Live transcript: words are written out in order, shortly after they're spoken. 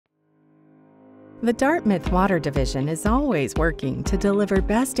The Dartmouth Water Division is always working to deliver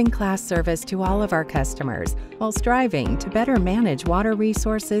best-in-class service to all of our customers while striving to better manage water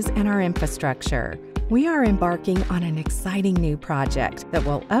resources and our infrastructure. We are embarking on an exciting new project that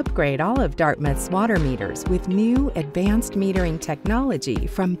will upgrade all of Dartmouth's water meters with new advanced metering technology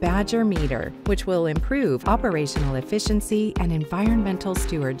from Badger Meter, which will improve operational efficiency and environmental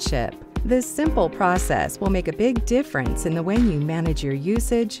stewardship. This simple process will make a big difference in the way you manage your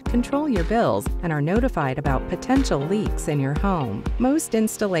usage, control your bills, and are notified about potential leaks in your home. Most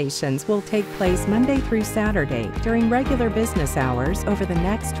installations will take place Monday through Saturday during regular business hours over the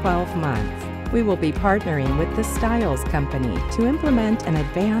next 12 months. We will be partnering with the Stiles Company to implement an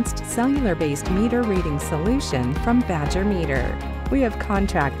advanced cellular-based meter reading solution from Badger Meter. We have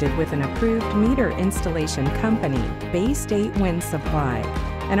contracted with an approved meter installation company, Bay State Wind Supply,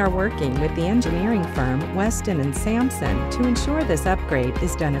 and are working with the engineering firm Weston & Sampson to ensure this upgrade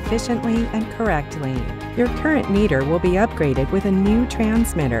is done efficiently and correctly. Your current meter will be upgraded with a new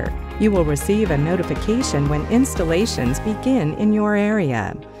transmitter. You will receive a notification when installations begin in your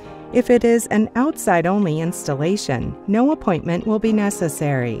area. If it is an outside-only installation, no appointment will be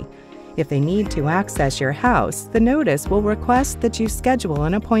necessary. If they need to access your house, the notice will request that you schedule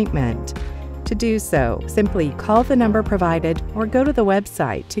an appointment. To do so, simply call the number provided or go to the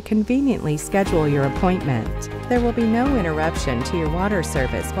website to conveniently schedule your appointment. There will be no interruption to your water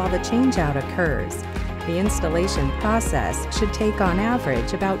service while the changeout occurs. The installation process should take on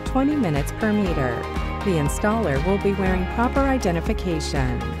average about 20 minutes per meter. The installer will be wearing proper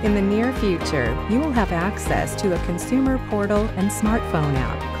identification. In the near future, you will have access to a consumer portal and smartphone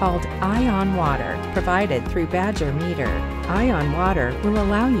app called Ion Water, provided through Badger Meter. Ion Water will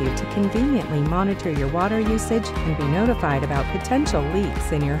allow you to conveniently monitor your water usage and be notified about potential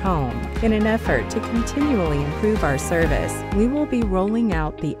leaks in your home. In an effort to continually improve our service, we will be rolling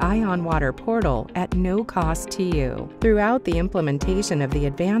out the Ion Water portal at no cost to you. Throughout the implementation of the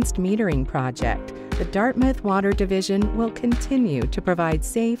advanced metering project, the Dartmouth Water Division will continue to provide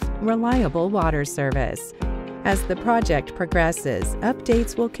safe, reliable water service. As the project progresses,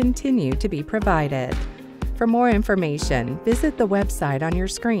 updates will continue to be provided. For more information, visit the website on your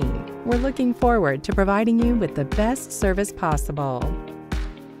screen. We're looking forward to providing you with the best service possible.